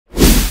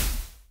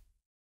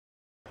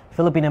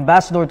Philippine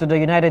Ambassador to the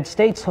United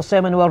States,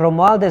 Manuel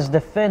Romualdez,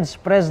 defends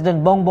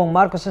President Bongbong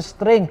Marcos'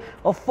 string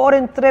of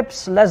foreign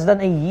trips less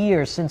than a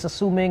year since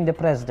assuming the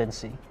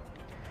presidency.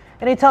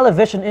 In a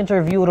television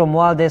interview,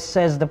 Romualdez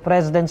says the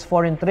president's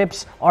foreign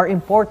trips are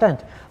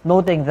important,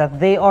 noting that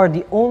they are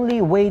the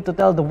only way to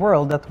tell the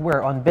world that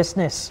we're on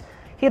business.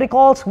 He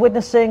recalls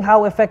witnessing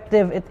how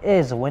effective it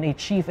is when a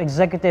chief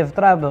executive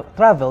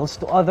travels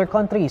to other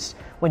countries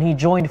when he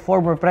joined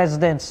former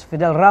presidents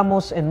Fidel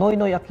Ramos and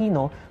Noynoy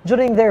Aquino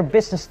during their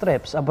business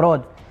trips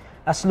abroad.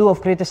 A slew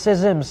of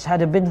criticisms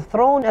had been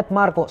thrown at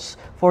Marcos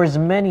for his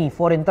many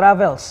foreign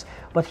travels,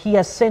 but he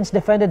has since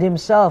defended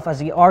himself as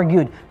he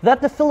argued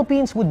that the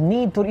Philippines would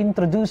need to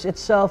introduce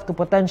itself to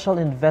potential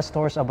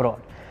investors abroad.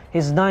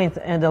 His ninth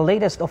and the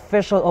latest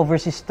official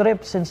overseas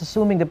trip since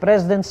assuming the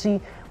presidency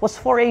was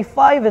for a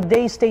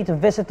 5-day state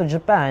visit to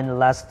Japan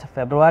last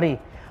February.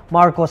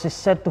 Marcos is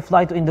set to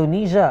fly to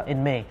Indonesia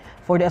in May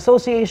for the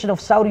Association of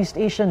Southeast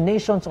Asian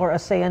Nations or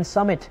ASEAN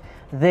Summit.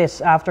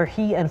 This after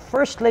he and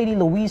First Lady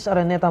Luisa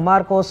Araneta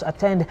Marcos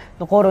attend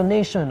the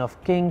coronation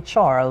of King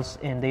Charles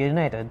in the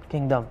United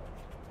Kingdom.